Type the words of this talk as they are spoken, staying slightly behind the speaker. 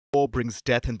War brings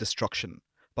death and destruction,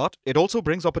 but it also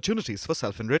brings opportunities for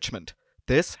self-enrichment.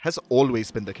 This has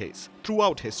always been the case,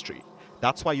 throughout history.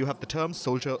 That's why you have the term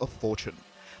soldier of fortune.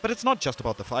 But it's not just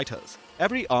about the fighters.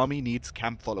 Every army needs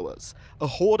camp followers, a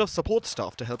horde of support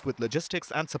staff to help with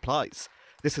logistics and supplies.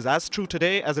 This is as true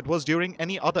today as it was during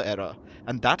any other era,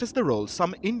 and that is the role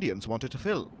some Indians wanted to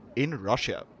fill in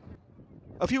Russia.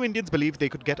 A few Indians believed they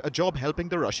could get a job helping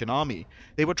the Russian army.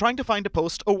 They were trying to find a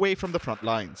post away from the front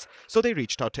lines, so they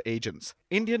reached out to agents,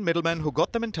 Indian middlemen who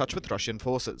got them in touch with Russian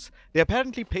forces. They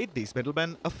apparently paid these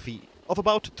middlemen a fee of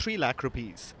about 3 lakh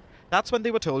rupees. That's when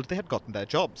they were told they had gotten their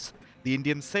jobs. The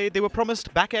Indians say they were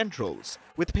promised back-end roles,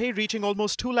 with pay reaching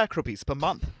almost 2 lakh rupees per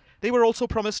month. They were also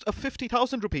promised a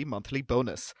 50,000 rupee monthly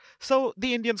bonus. So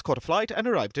the Indians caught a flight and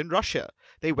arrived in Russia.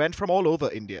 They went from all over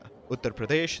India: Uttar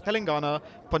Pradesh, Telangana,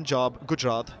 Punjab,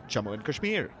 Gujarat, Jammu and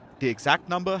Kashmir. The exact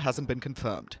number hasn't been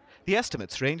confirmed. The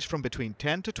estimates range from between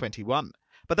 10 to 21.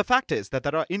 But the fact is that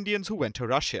there are Indians who went to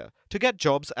Russia to get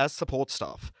jobs as support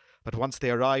staff. But once they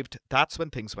arrived, that's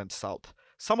when things went south.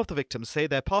 Some of the victims say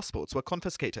their passports were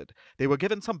confiscated. They were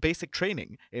given some basic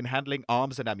training in handling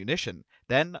arms and ammunition.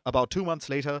 Then, about 2 months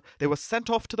later, they were sent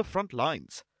off to the front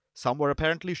lines. Some were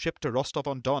apparently shipped to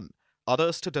Rostov-on-Don,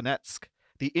 others to Donetsk.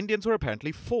 The Indians were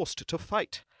apparently forced to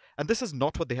fight. And this is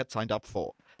not what they had signed up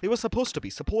for. They were supposed to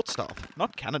be support staff,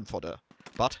 not cannon fodder.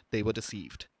 But they were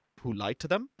deceived. Who lied to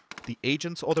them? The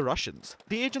agents or the Russians?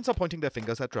 The agents are pointing their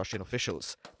fingers at Russian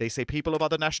officials. They say people of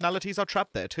other nationalities are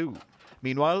trapped there too.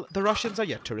 Meanwhile, the Russians are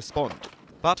yet to respond.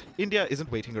 But India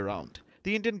isn't waiting around.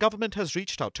 The Indian government has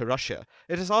reached out to Russia.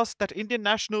 It has asked that Indian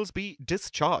nationals be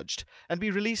discharged and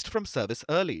be released from service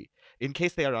early, in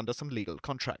case they are under some legal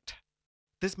contract.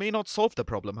 This may not solve the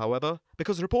problem, however,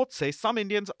 because reports say some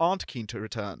Indians aren't keen to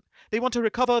return. They want to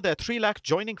recover their 3 lakh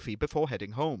joining fee before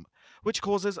heading home, which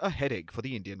causes a headache for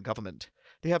the Indian government.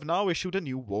 They have now issued a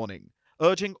new warning,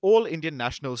 urging all Indian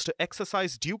nationals to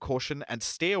exercise due caution and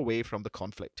stay away from the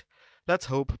conflict. Let's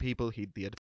hope people heed the advice.